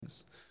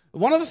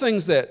One of the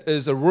things that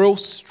is a real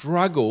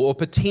struggle or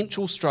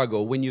potential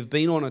struggle when you've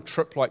been on a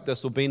trip like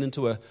this or been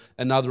into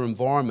another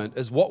environment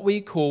is what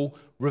we call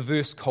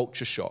reverse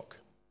culture shock.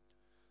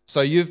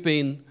 So you've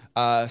been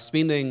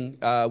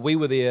we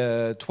were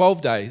there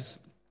 12 days,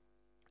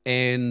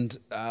 and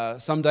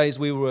some days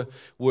we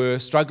were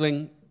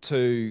struggling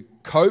to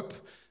cope.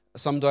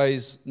 Some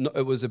days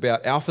it was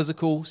about our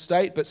physical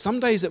state, but some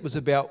days it was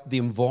about the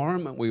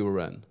environment we were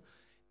in.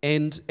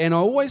 And I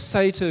always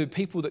say to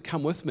people that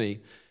come with me,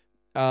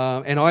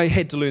 and I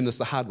had to learn this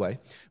the hard way,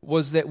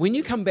 was that when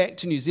you come back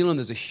to New Zealand,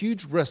 there's a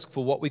huge risk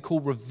for what we call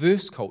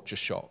reverse culture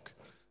shock.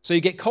 So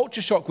you get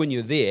culture shock when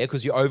you're there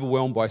because you're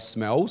overwhelmed by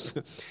smells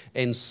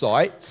and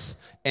sights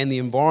and the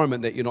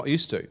environment that you're not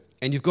used to.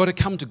 And you've got to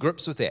come to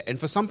grips with that. And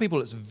for some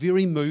people, it's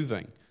very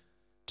moving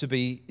to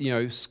be,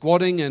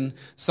 squatting in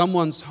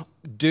someone's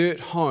dirt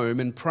home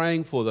and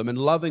praying for them and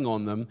loving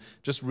on them,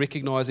 just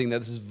recognizing that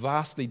this is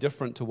vastly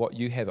different to what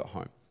you have at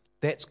home.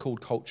 That's called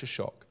culture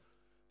shock.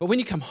 But when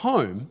you come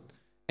home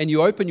and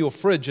you open your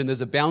fridge and there's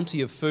a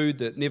bounty of food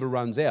that never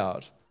runs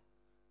out,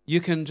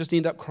 you can just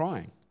end up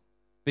crying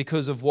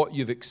because of what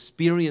you've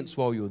experienced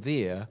while you're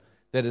there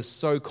that is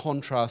so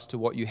contrast to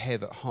what you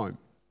have at home.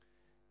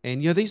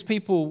 And these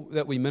people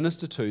that we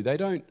minister to, they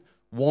don't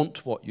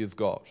want what you've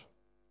got.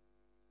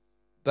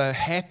 They're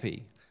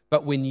happy.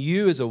 But when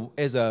you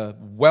as a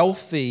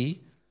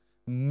wealthy,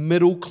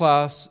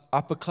 middle-class,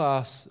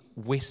 upper-class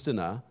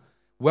Westerner,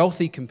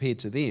 wealthy compared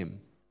to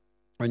them,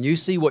 when you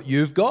see what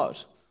you've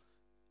got,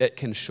 it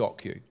can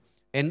shock you.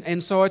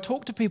 And so I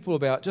talk to people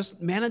about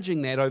just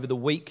managing that over the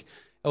week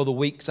or the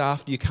weeks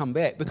after you come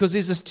back, because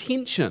there's this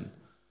tension.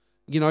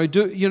 Do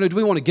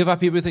we want to give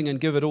up everything and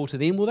give it all to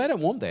them? Well, they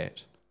don't want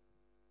that.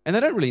 And they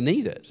don't really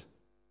need it.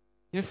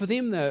 For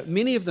them,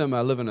 many of them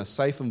live in a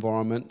safe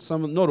environment.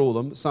 Some, not all of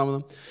them, but some of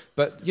them.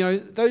 But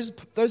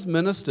those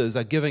ministers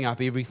are giving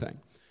up everything.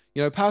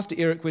 Pastor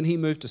Eric, when he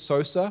moved to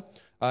Sosa,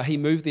 he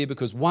moved there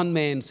because one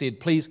man said,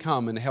 "Please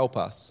come and help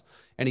us."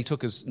 And he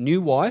took his new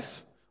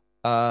wife,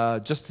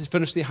 just to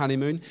finish their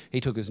honeymoon.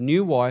 He took his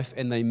new wife,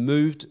 and they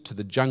moved to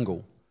the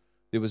jungle.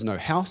 There was no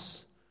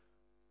house.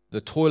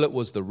 The toilet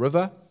was the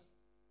river,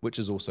 which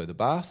is also the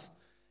bath,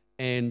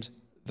 and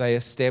they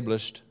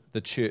established the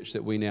church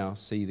that we now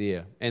see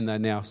there, and they're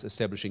now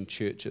establishing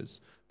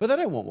churches. But they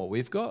don't want what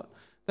we've got.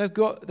 They've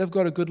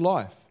got a good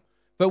life.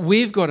 But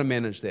we've got to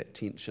manage that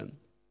tension.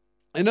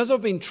 And as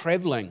I've been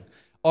traveling,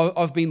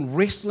 I've been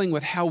wrestling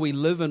with how we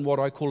live in what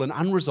I call an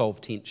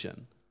unresolved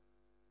tension.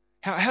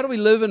 How do we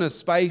live in a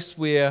space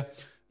where,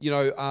 we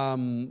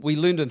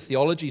learned in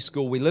theology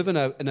school, we live in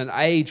an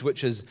age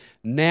which is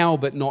now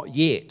but not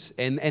yet.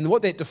 And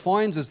what that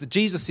defines is that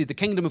Jesus said the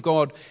kingdom of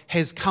God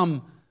has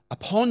come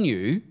upon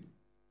you.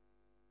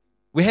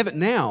 We have it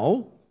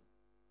now,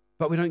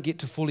 but we don't get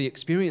to fully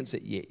experience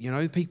it yet.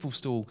 People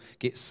still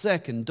get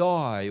sick and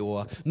die,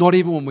 or not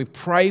everyone we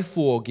pray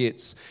for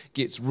gets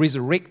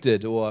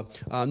resurrected, or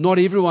not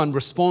everyone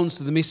responds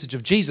to the message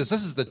of Jesus.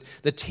 This is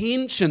the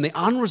tension, the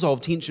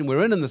unresolved tension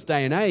we're in this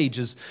day and age,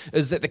 is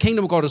that the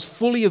kingdom of God is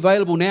fully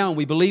available now, and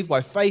we believe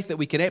by faith that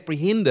we can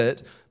apprehend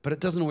it, but it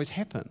doesn't always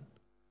happen.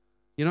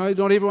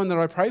 Not everyone that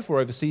I pray for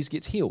overseas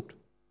gets healed.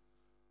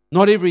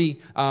 Not every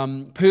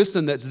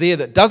person that's there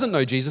that doesn't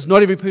know Jesus,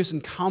 not every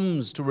person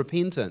comes to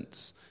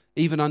repentance,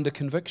 even under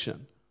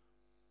conviction.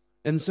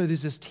 And so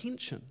there's this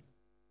tension.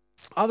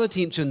 Other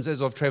tensions, as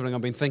I've traveling,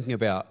 I've been thinking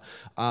about.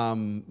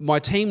 My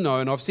team know,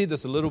 and I've said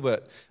this a little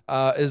bit,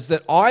 is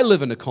that I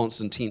live in a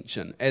constant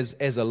tension.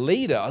 As a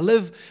leader,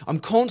 I'm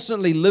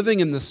constantly living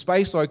in the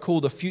space I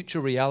call the future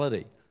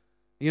reality.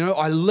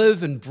 I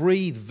live and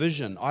breathe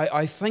vision.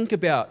 I think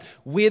about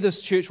where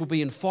this church will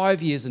be in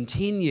 5 years and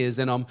 10 years,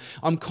 and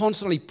I'm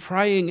constantly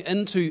praying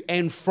into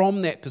and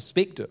from that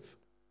perspective.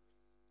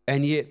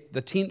 And yet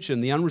the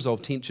tension, the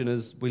unresolved tension,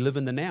 is we live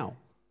in the now.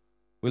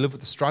 We live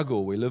with the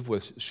struggle. We live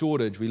with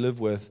shortage. We live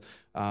with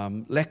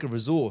lack of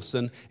resource.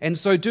 And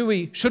so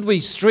should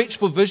we stretch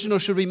for vision, or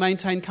should we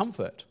maintain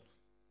comfort?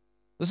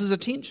 This is a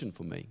tension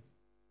for me.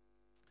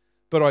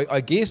 But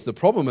I guess the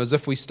problem is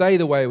if we stay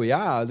the way we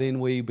are, then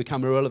we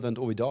become irrelevant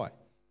or we die.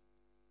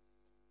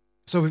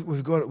 So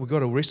we've got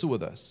to wrestle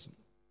with this.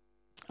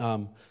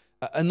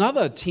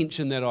 Another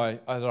tension that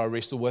I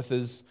wrestle with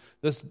is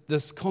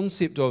this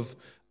concept of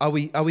are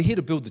we here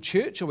to build the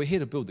church, or are we here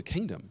to build the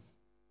kingdom?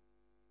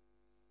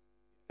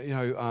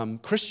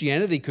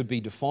 Christianity could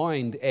be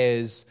defined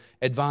as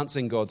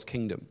advancing God's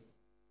kingdom,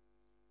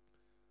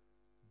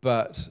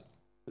 but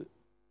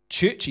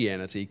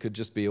churchianity could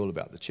just be all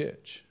about the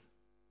church.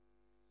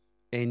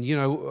 And,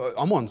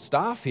 I'm on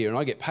staff here and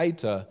I get paid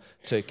to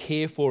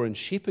care for and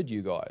shepherd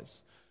you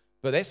guys.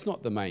 But that's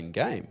not the main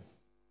game.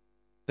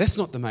 That's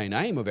not the main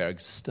aim of our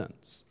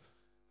existence.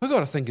 We've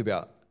got to think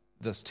about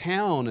this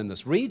town and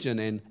this region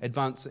and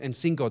advance and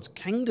send God's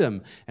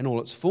kingdom and all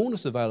its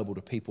fullness available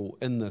to people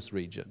in this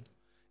region.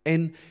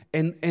 And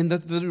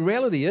the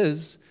reality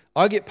is,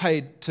 I get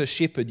paid to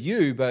shepherd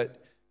you,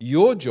 but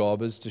your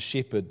job is to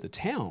shepherd the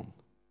town.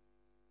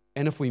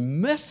 And if we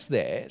miss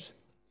that,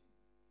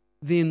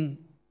 then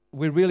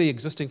we're really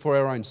existing for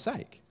our own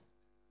sake.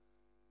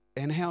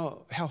 And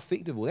how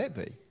effective will that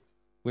be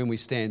when we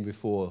stand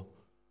before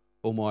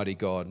Almighty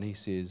God and He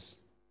says,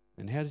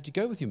 and how did you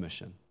go with your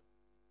mission?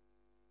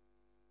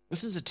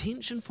 This is a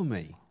tension for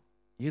me.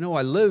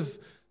 I live,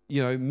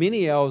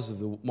 many hours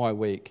of my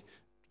week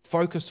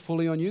focused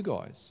fully on you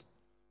guys,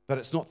 but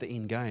it's not the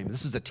end game.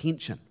 This is the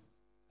tension.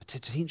 It's a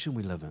tension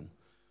we live in.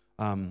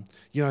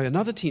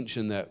 Another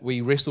tension that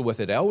we wrestle with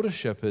at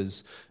eldership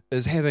is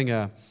having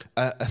a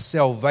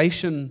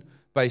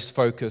salvation-based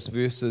focus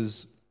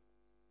versus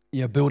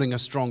building a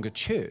stronger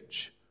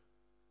church.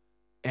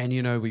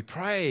 And, we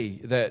pray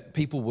that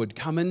people would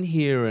come in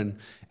here and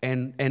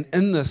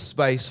in this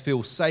space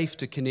feel safe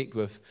to connect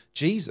with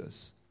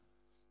Jesus.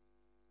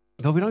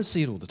 But we don't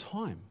see it all the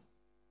time.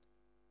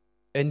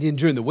 And then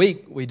during the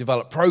week, we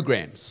develop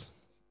programs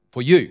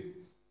for you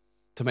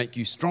to make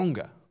you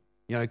stronger.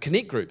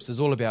 Connect groups is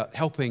all about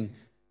helping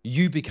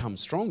you become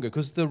stronger,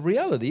 because the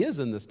reality is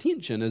in this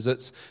tension is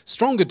it's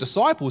stronger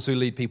disciples who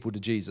lead people to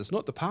Jesus,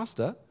 not the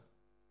pastor.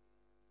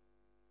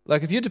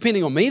 Like if you're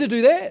depending on me to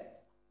do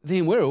that,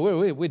 then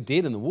we're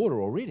dead in the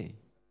water already.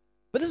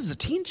 But this is a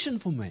tension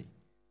for me.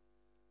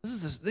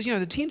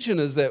 The tension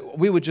is that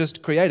we would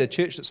just create a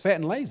church that's fat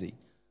and lazy,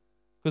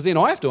 because then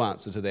I have to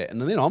answer to that,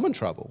 and then I'm in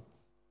trouble.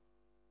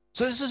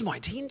 So this is my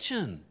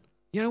tension.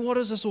 What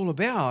is this all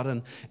about?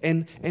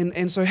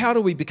 And so how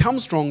do we become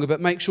stronger,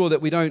 but make sure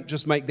that we don't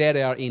just make that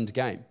our end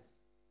game?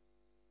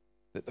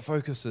 That the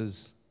focus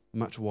is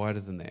much wider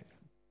than that.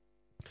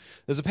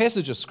 There's a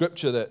passage of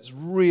scripture that's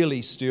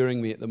really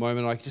stirring me at the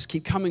moment. I just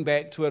keep coming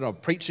back to it. I'm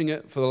preaching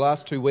it for the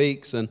last 2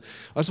 weeks, and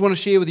I just want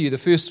to share with you the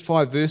first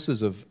 5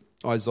 verses of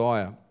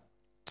Isaiah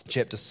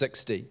chapter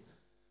 60.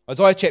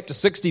 Isaiah chapter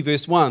 60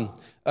 verse 1.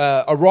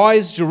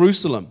 Arise,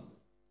 Jerusalem,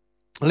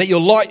 let your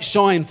light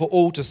shine for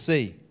all to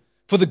see.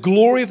 For the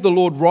glory of the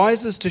Lord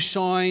rises to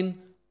shine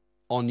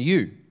on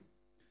you.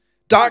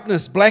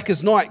 Darkness, black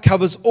as night,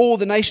 covers all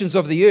the nations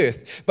of the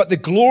earth, but the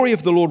glory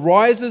of the Lord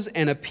rises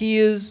and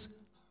appears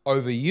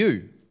over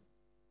you.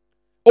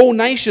 All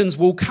nations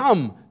will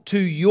come to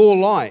your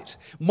light.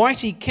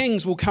 Mighty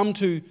kings will come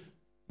to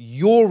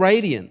your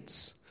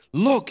radiance.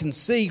 Look and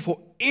see, for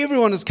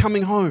everyone is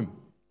coming home.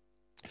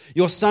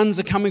 Your sons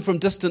are coming from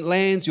distant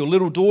lands. Your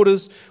little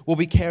daughters will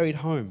be carried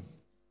home.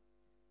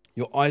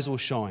 Your eyes will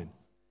shine,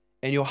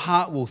 and your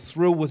heart will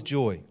thrill with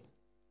joy.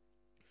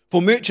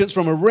 For merchants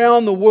from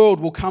around the world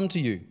will come to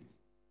you,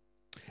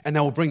 and they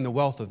will bring the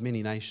wealth of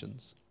many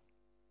nations.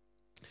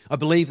 I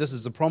believe this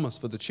is a promise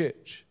for the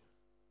church.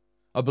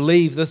 I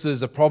believe this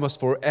is a promise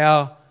for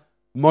our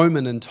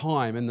moment in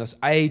time in this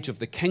age of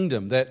the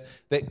kingdom, that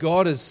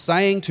God is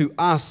saying to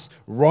us,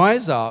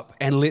 rise up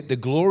and let the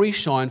glory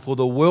shine for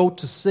the world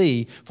to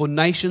see, for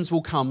nations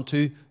will come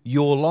to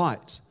your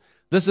light.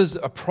 This is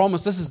a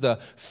promise. This is the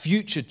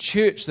future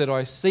church that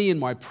I see in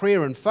my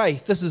prayer and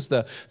faith. This is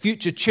the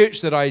future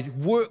church that I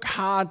work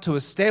hard to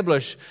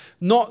establish.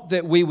 Not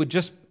that we would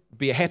just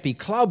be a happy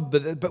club,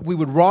 but we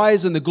would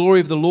rise and the glory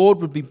of the Lord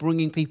would be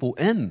bringing people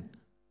in.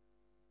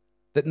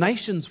 That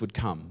nations would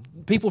come.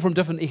 People from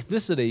different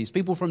ethnicities,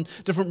 people from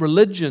different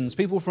religions,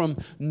 people from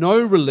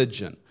no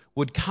religion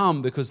would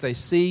come because they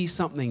see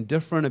something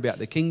different about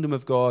the kingdom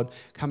of God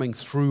coming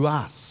through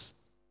us.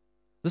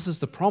 This is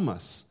the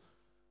promise.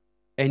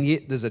 And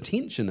yet there's a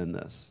tension in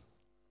this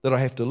that I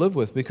have to live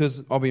with,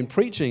 because I've been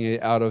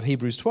preaching out of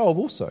Hebrews 12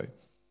 also.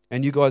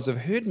 And you guys have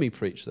heard me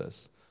preach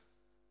this.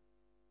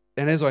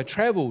 And as I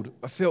traveled,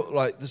 I felt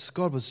like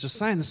God was just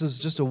saying, this is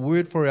just a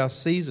word for our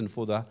season,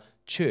 for the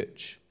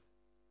church,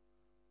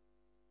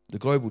 the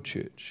global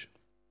church.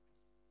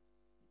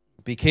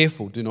 Be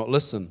careful, do not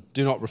listen,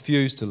 do not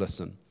refuse to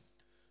listen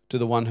to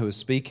the one who is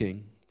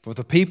speaking. For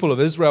the people of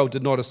Israel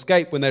did not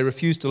escape when they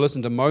refused to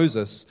listen to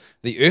Moses,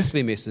 the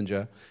earthly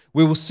messenger.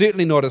 We will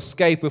certainly not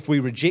escape if we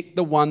reject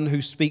the one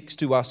who speaks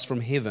to us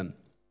from heaven.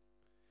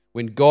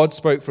 When God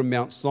spoke from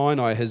Mount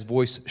Sinai, his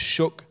voice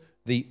shook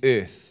the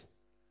earth.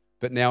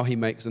 But now he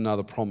makes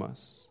another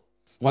promise.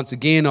 Once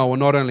again, I will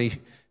not only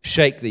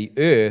shake the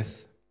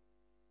earth,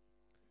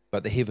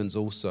 but the heavens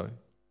also.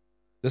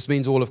 This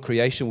means all of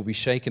creation will be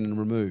shaken and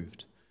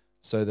removed,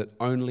 so that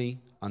only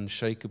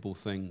unshakable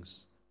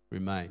things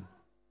remain.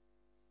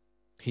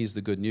 Here's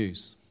the good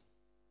news.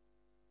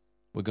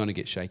 We're going to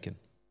get shaken.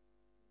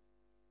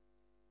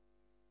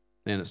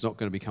 And it's not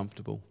going to be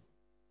comfortable.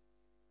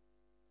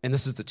 And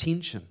this is the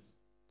tension.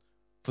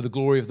 For the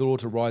glory of the Lord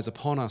to rise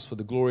upon us, for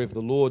the glory of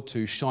the Lord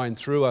to shine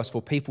through us,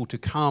 for people to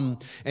come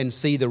and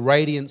see the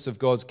radiance of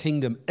God's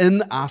kingdom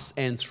in us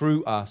and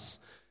through us,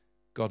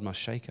 God must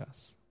shake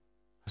us.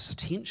 It's a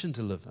tension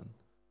to live in.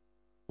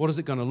 What is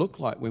it going to look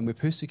like when we're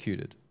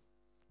persecuted?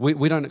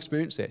 We don't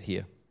experience that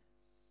here.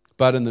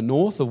 But in the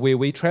north of where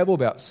we travel,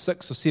 about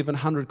 600 or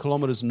 700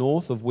 kilometres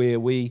north of where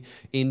we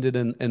ended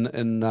in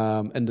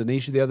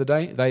Indonesia the other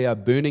day, they are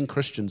burning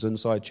Christians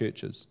inside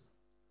churches.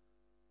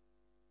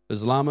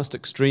 Islamist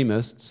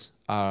extremists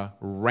are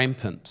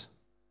rampant,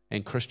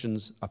 and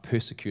Christians are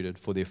persecuted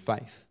for their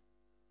faith.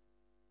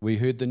 We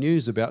heard the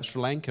news about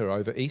Sri Lanka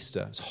over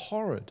Easter. It's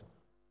horrid.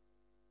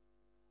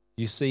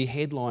 You see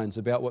headlines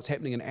about what's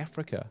happening in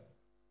Africa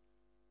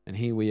And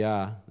here we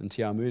are in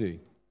Te Awamutu,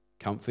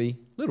 comfy,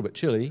 a little bit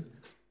chilly,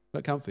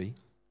 but comfy.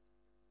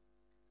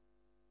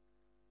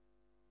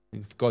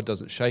 And if God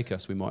doesn't shake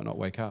us, we might not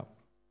wake up.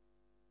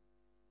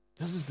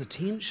 This is the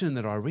tension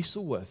that I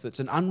wrestle with.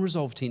 It's an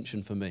unresolved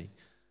tension for me.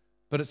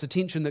 But it's a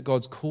tension that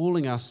God's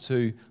calling us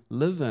to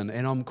live in,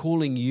 and I'm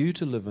calling you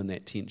to live in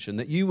that tension,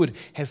 that you would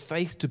have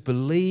faith to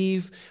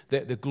believe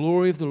that the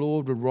glory of the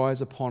Lord would rise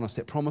upon us,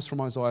 that promise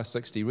from Isaiah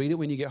 60. Read it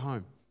when you get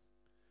home.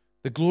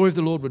 The glory of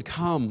the Lord would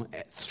come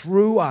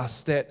through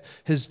us, that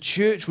His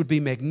church would be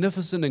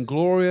magnificent and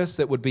glorious,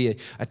 that would be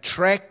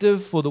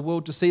attractive for the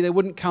world to see. They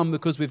wouldn't come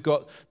because we've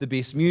got the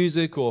best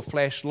music or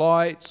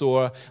flashlights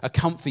or a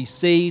comfy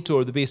seat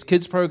or the best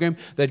kids program.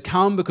 They'd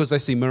come because they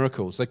see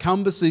miracles. They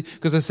come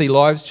because they see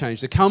lives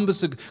change. They come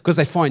because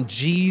they find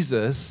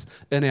Jesus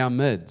in our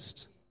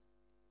midst.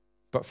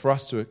 But for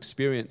us to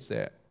experience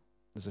that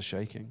is a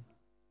shaking.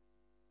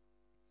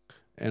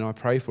 And I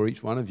pray for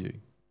each one of you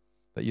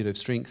that you'd have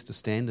strength to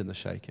stand in the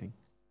shaking.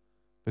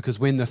 Because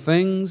when the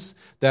things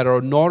that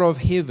are not of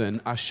heaven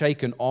are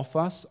shaken off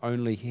us,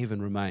 only heaven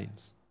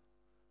remains.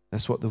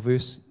 That's what the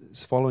verse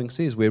following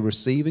says. We're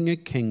receiving a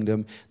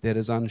kingdom that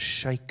is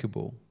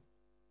unshakable.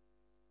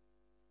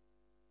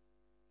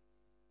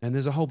 And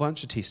there's a whole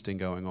bunch of testing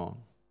going on.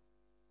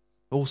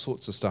 All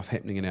sorts of stuff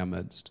happening in our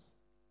midst.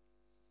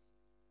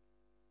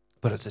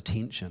 But it's a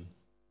tension.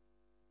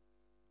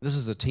 This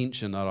is a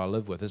tension that I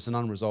live with. It's an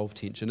unresolved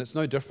tension. It's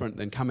no different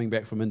than coming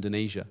back from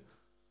Indonesia,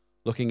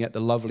 looking at the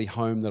lovely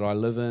home that I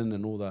live in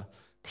and all the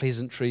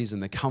pleasantries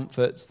and the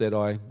comforts that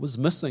I was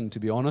missing,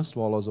 to be honest,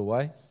 while I was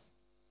away.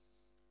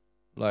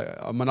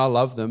 I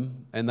love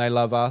them and they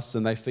love us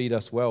and they feed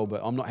us well,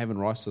 but I'm not having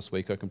rice this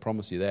week, I can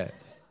promise you that.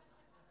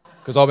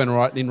 Because I've been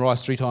eating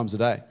rice 3 times a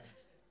day.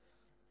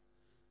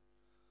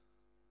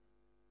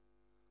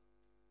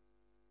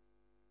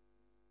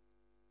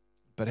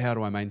 But how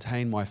do I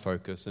maintain my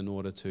focus in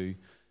order to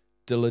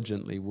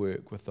diligently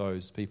work with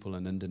those people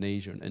in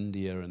Indonesia and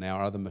India and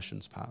our other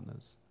missions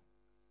partners?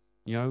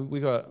 You know, we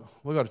got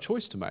a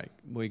choice to make.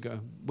 We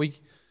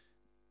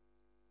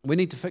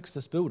need to fix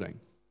this building.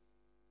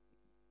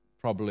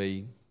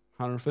 Probably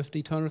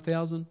 150,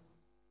 200,000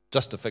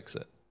 just to fix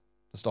it,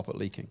 to stop it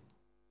leaking.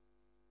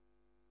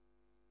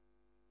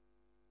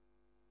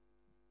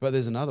 But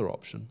there's another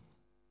option.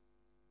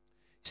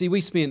 See,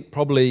 we spent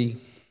probably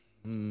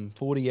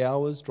 40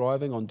 hours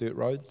driving on dirt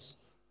roads.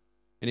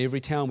 In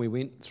every town we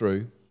went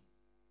through,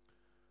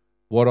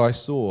 what I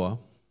saw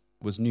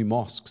was new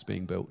mosques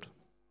being built.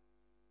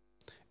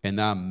 And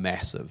they're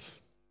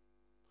massive.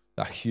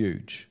 They're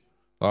huge.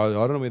 I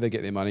don't know where they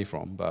get their money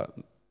from, but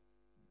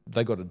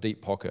they got a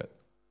deep pocket.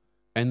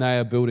 And they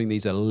are building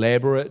these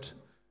elaborate,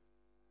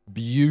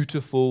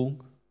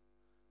 beautiful,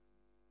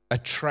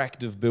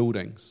 attractive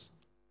buildings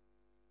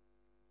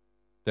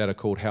that are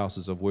called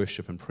houses of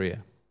worship and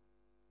prayer.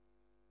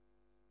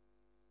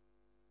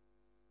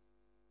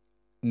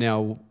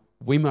 Now,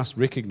 we must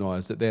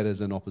recognize that that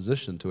is in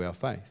opposition to our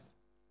faith.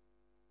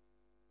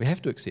 We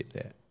have to accept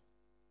that.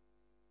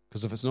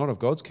 Because if it's not of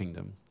God's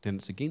kingdom, then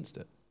it's against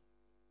it.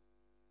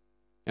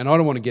 And I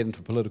don't want to get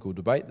into a political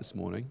debate this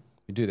morning.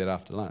 We do that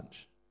after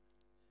lunch.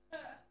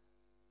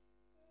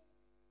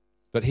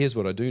 But here's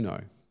what I do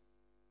know.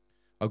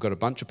 I've got a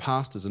bunch of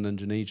pastors in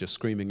Indonesia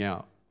screaming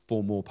out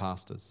for more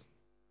pastors.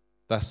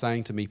 They're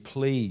saying to me,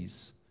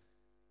 please,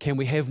 can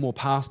we have more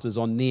pastors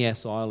on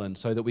Nias Island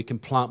so that we can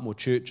plant more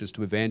churches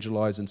to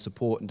evangelize and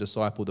support and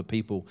disciple the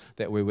people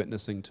that we're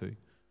witnessing to?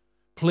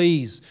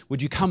 Please,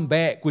 would you come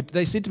back?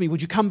 They said to me,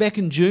 would you come back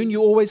in June?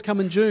 You always come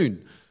in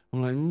June.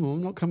 I'm like,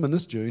 I'm not coming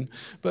this June.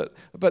 But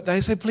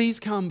they say, please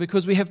come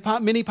because we have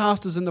many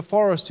pastors in the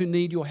forest who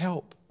need your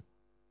help.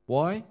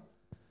 Why?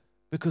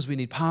 Because we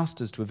need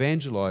pastors to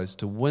evangelize,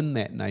 to win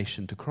that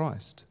nation to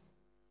Christ.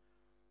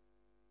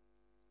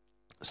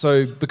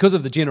 So because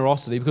of the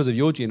generosity, because of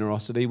your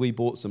generosity, we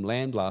bought some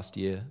land last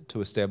year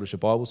to establish a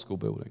Bible school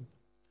building.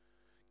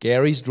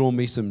 Gary's drawn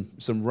me some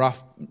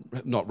rough,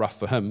 not rough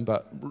for him,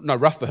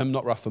 not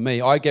rough for me.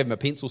 I gave him a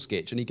pencil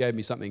sketch and he gave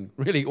me something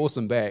really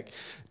awesome back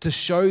to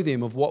show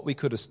them of what we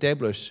could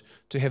establish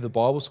to have the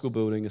Bible school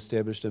building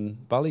established in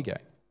Bullygate.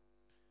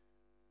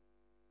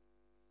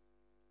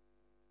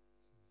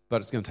 But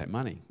it's going to take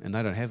money and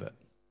they don't have it.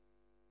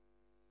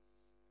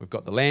 We've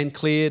got the land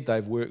cleared,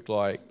 they've worked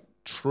like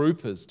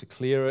troopers to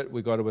clear it.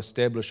 We've got to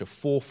establish a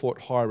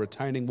 4-foot high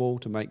retaining wall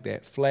to make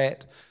that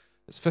flat.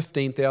 It's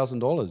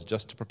 $15,000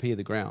 just to prepare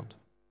the ground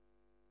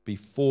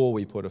before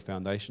we put a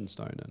foundation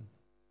stone in.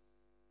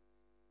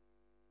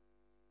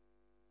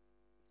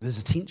 There's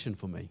a tension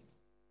for me.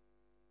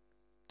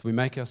 Do we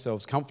make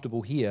ourselves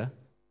comfortable here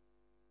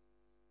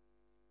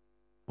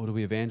or do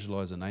we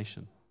evangelize a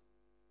nation?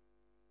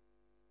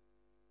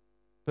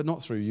 But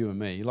not through you and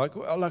me. Like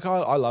I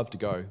love to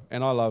go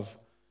and I love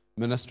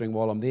ministering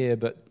while I'm there,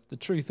 but the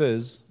truth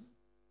is,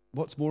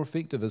 what's more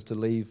effective is to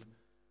leave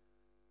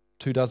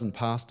 24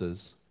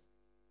 pastors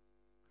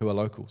who are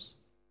locals,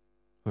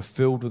 who are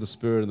filled with the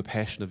Spirit and the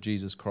passion of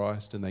Jesus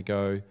Christ, and they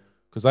go,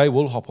 because they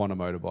will hop on a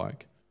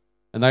motorbike,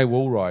 and they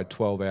will ride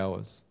 12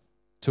 hours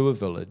to a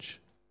village,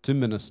 to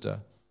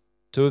minister,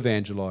 to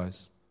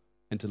evangelize,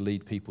 and to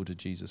lead people to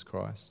Jesus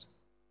Christ.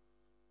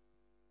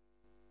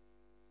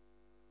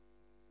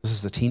 This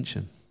is the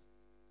tension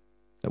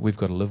that we've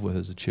got to live with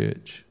as a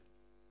church.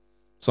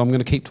 So I'm going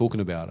to keep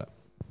talking about it,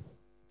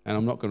 and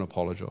I'm not going to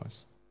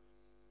apologize,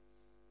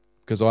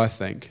 because I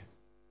think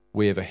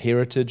we have a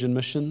heritage in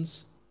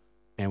missions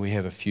and we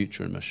have a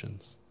future in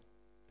missions,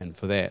 and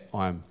for that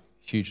I'm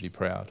hugely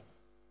proud.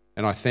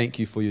 And I thank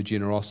you for your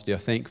generosity. I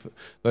thank for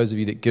those of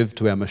you that give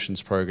to our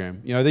missions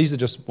program. You know, these are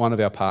just one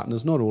of our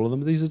partners, not all of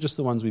them. These are just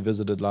the ones we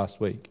visited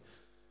last week.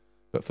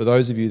 But for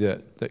those of you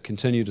that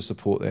continue to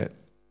support that,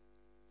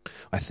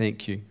 I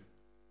thank you.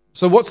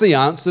 So what's the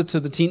answer to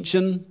the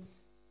tension?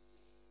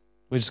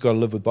 We just got to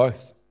live with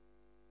both.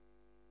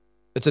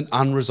 It's an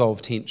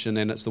unresolved tension,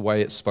 and it's the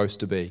way it's supposed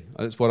to be.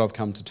 It's what I've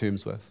come to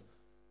terms with.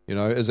 You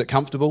know, is it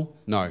comfortable?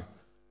 No.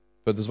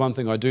 But there's one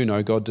thing I do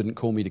know: God didn't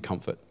call me to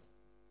comfort.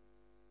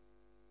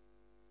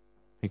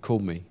 He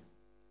called me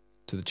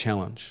to the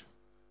challenge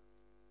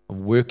of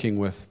working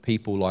with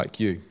people like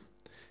you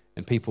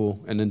and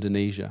people in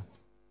Indonesia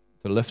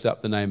to lift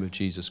up the name of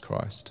Jesus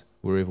Christ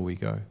wherever we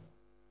go.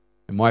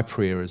 And my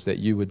prayer is that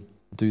you would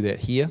do that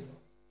here,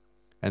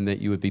 and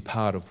that you would be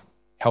part of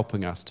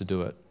helping us to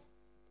do it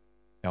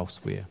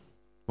elsewhere.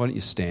 Why don't you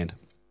stand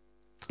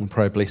and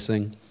pray a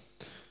blessing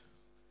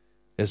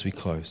as we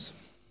close.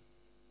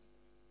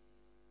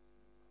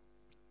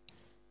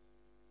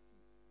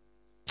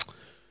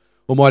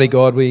 Almighty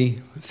God, we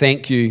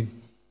thank you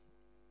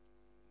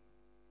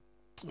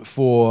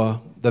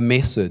for the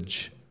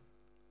message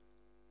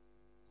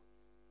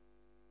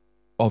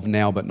of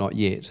now but not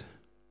yet.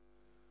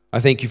 I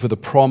thank you for the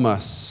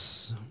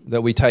promise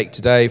that we take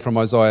today from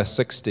Isaiah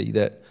 60,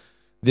 that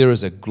there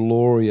is a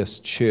glorious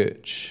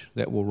church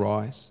that will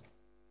rise.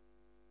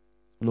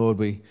 Lord,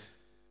 we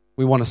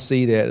want to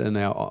see that in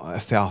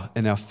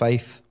our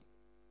faith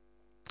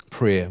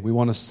prayer. We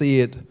want to see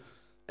it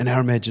in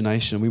our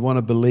imagination. We want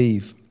to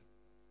believe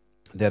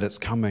that it's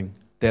coming,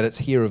 that it's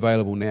here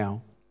available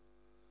now.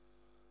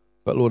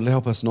 But Lord,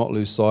 help us not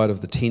lose sight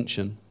of the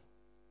tension,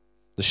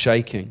 the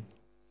shaking,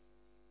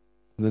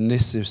 the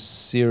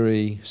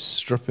necessary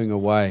stripping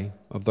away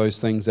of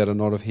those things that are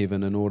not of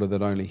heaven in order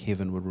that only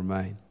heaven would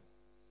remain.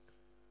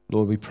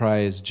 Lord, we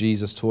pray as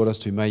Jesus taught us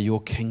to, may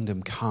your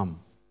kingdom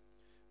come.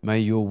 May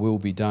your will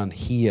be done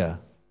here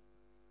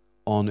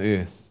on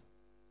earth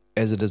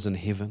as it is in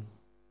heaven.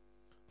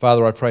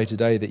 Father, I pray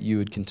today that you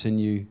would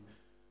continue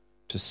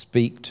to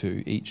speak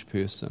to each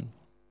person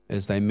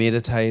as they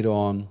meditate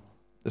on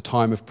the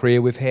time of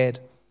prayer we've had,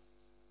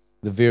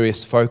 the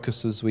various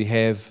focuses we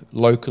have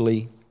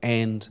locally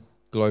and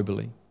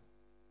globally.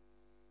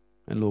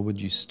 And Lord,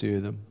 would you stir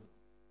them?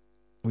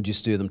 Would you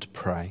stir them to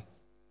pray?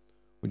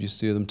 Would you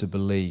stir them to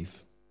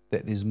believe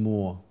that there's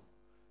more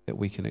that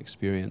we can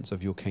experience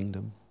of your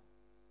kingdom?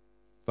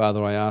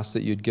 Father, I ask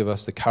that you'd give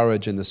us the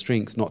courage and the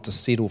strength not to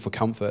settle for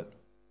comfort,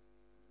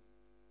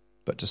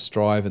 but to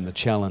strive in the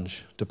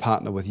challenge, to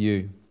partner with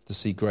you, to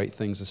see great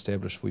things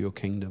established for your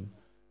kingdom.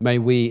 May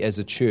we as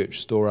a church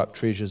store up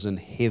treasures in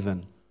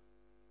heaven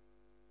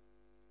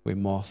where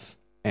moth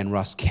and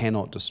rust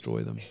cannot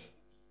destroy them.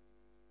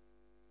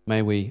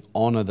 May we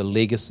honor the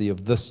legacy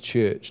of this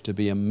church to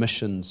be a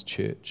missions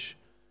church,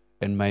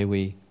 and may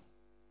we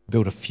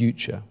build a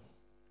future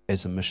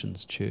as a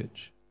missions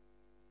church.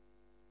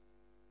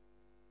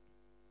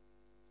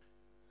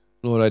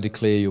 Lord, I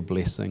declare your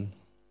blessing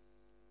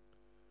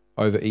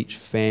over each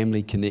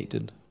family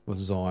connected with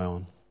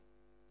Zion,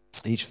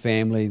 each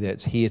family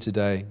that's here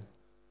today.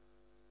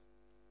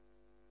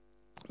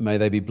 May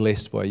they be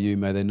blessed by you.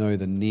 May they know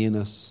the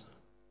nearness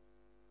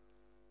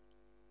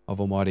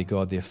of Almighty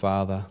God, their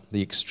Father,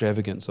 the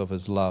extravagance of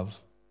his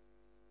love.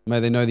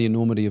 May they know the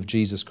enormity of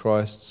Jesus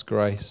Christ's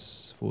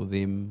grace for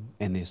them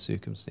and their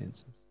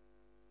circumstances.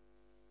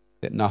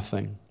 That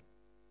nothing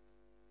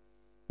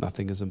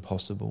is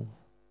impossible.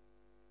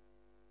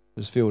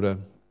 I just feel to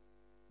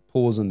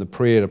pause in the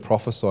prayer to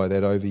prophesy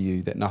that over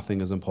you, that nothing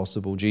is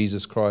impossible.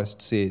 Jesus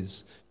Christ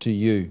says to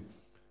you,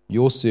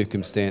 your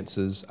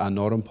circumstances are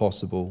not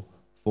impossible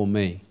for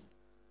me.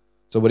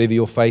 So whatever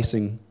you're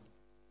facing,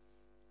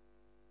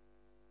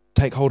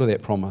 take hold of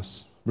that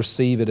promise.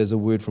 Receive it as a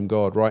word from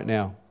God right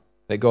now.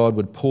 That God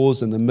would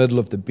pause in the middle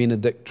of the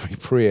benedictory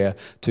prayer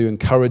to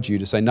encourage you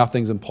to say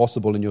nothing's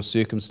impossible in your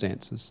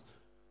circumstances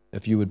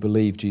if you would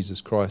believe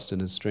Jesus Christ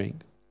and his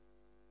strength.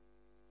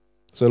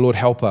 So Lord,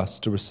 help us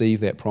to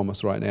receive that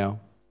promise right now,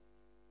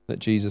 that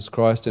Jesus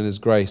Christ and his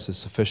grace is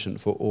sufficient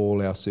for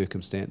all our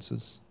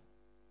circumstances.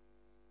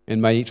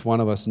 And may each one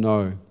of us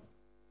know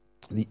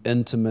the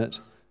intimate,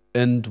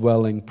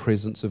 indwelling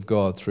presence of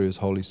God through his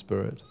Holy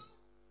Spirit.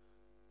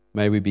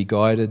 May we be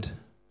guided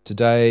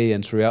today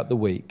and throughout the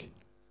week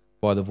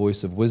by the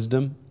voice of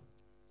wisdom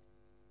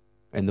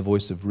and the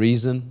voice of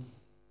reason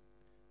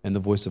and the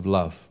voice of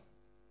love.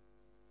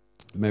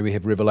 May we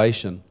have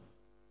revelation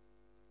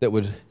that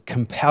would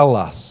compel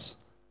us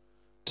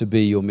to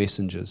be your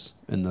messengers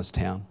in this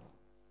town.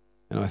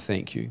 And I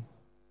thank you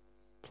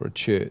for a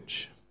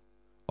church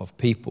of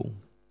people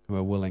who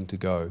are willing to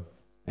go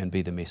and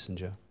be the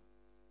messenger.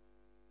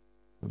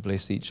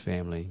 Bless each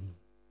family.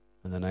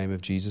 In the name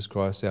of Jesus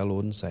Christ, our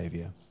Lord and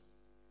Saviour.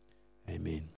 Amen.